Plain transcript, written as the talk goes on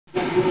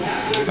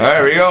Alright,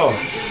 here we go.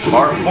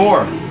 Part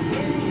 4.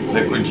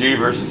 LIQUIDg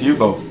versus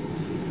UBOAF.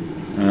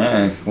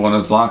 Alright, one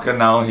is Blanka,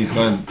 now he's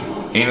going to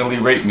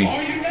anally rape me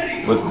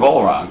with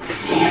ball rock.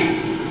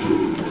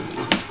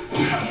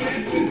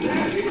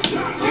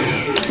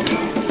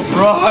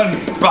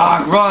 Run!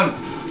 Fuck, run!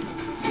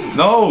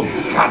 No!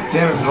 God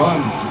damn it,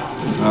 run!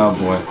 Oh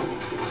boy.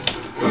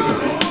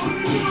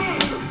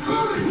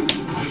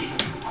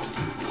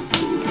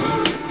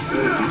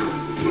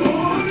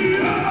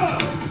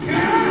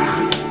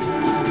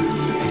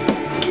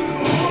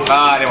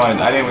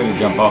 I didn't want to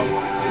jump up.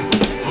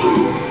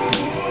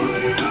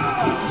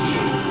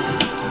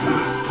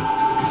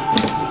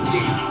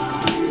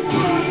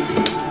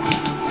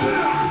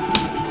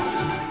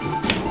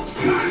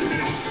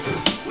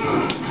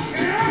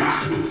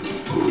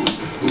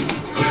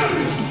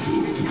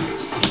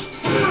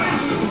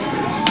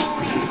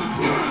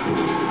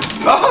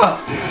 Ah!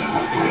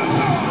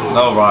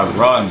 No, Rod,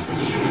 run.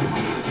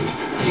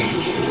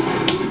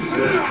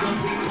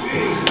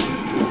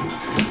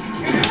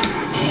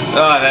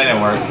 Oh, that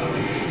didn't work.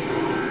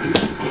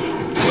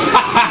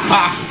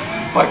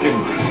 Fucking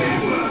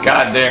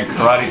goddamn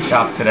karate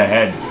chop to the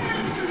head.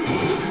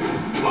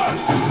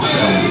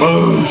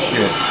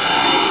 Bullshit.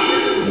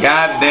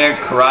 Goddamn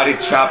karate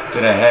chop to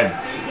the head.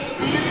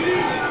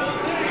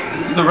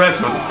 The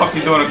rest, what the fuck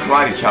you doing a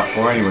karate chop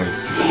for anyway?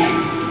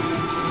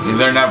 You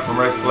learned that from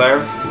Ric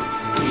Flair?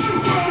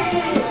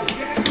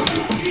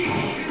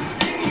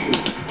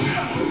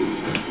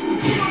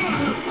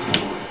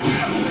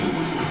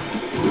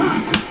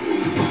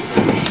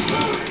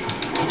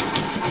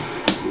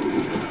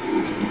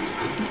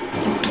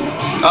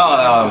 Oh,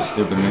 that was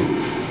stupid of me.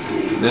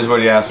 This is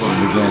where the asshole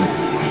begins.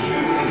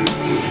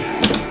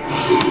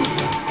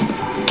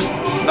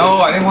 No,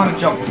 I didn't want to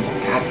jump.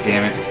 God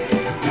damn it.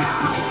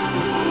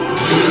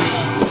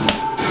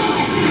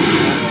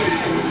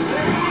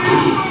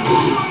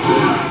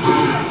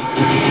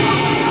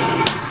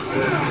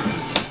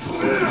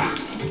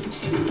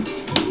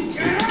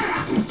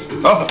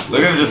 Oh,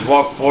 look at him just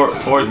walk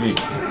towards me.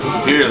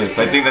 Fearless.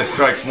 I think that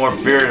strikes more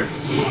fear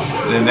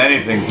than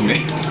anything to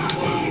me.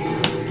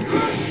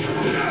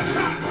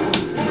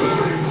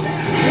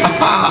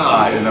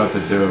 I didn't know what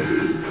to do.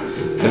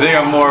 I think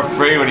I'm more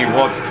afraid when he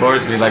walks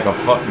towards me like a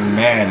fucking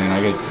man and I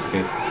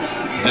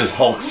just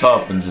hulks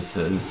up and just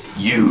says,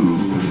 you.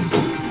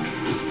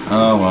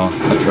 Oh well,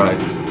 I tried.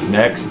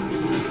 Next.